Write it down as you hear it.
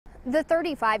The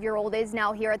 35-year-old is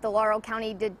now here at the Laurel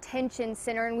County Detention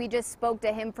Center, and we just spoke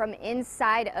to him from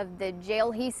inside of the jail.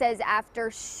 He says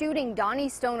after shooting Donnie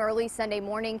Stone early Sunday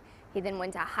morning, he then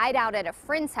went to hide out at a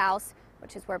friend's house,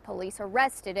 which is where police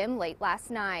arrested him late last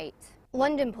night.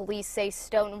 London police say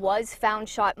Stone was found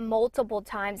shot multiple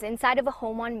times inside of a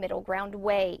home on Middle Ground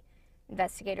Way.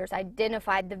 Investigators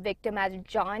identified the victim as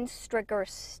John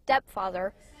Stricker's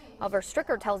stepfather. However,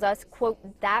 Stricker tells us, quote,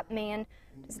 "That man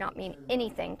does not mean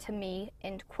anything to me,"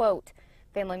 end quote.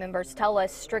 Family members tell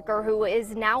us Stricker, who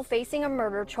is now facing a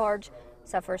murder charge,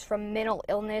 suffers from mental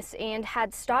illness and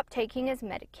had stopped taking his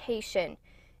medication.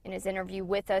 In his interview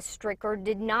with us, Stricker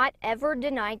did not ever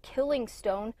deny killing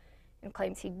Stone and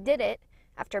claims he did it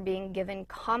after being given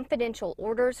confidential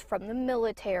orders from the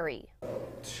military.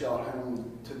 Shot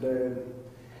him today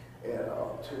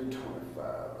at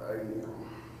 2:25 a.m.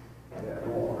 that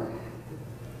morning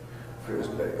for his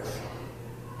death.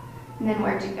 And then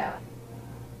where'd you go?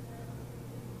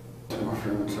 To my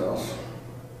friend's house.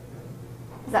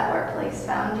 Is that where police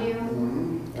found you?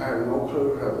 I have no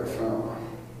clue how they found me.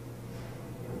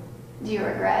 Do you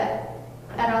regret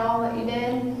at all what you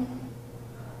did?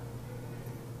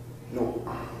 Nope.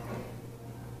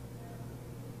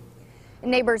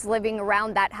 Neighbors living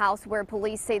around that house where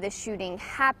police say the shooting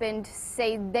happened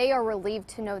say they are relieved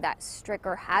to know that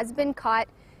Stricker has been caught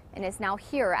and is now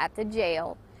here at the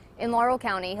jail. In Laurel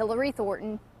County, Hillary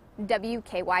Thornton,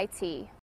 WKYT.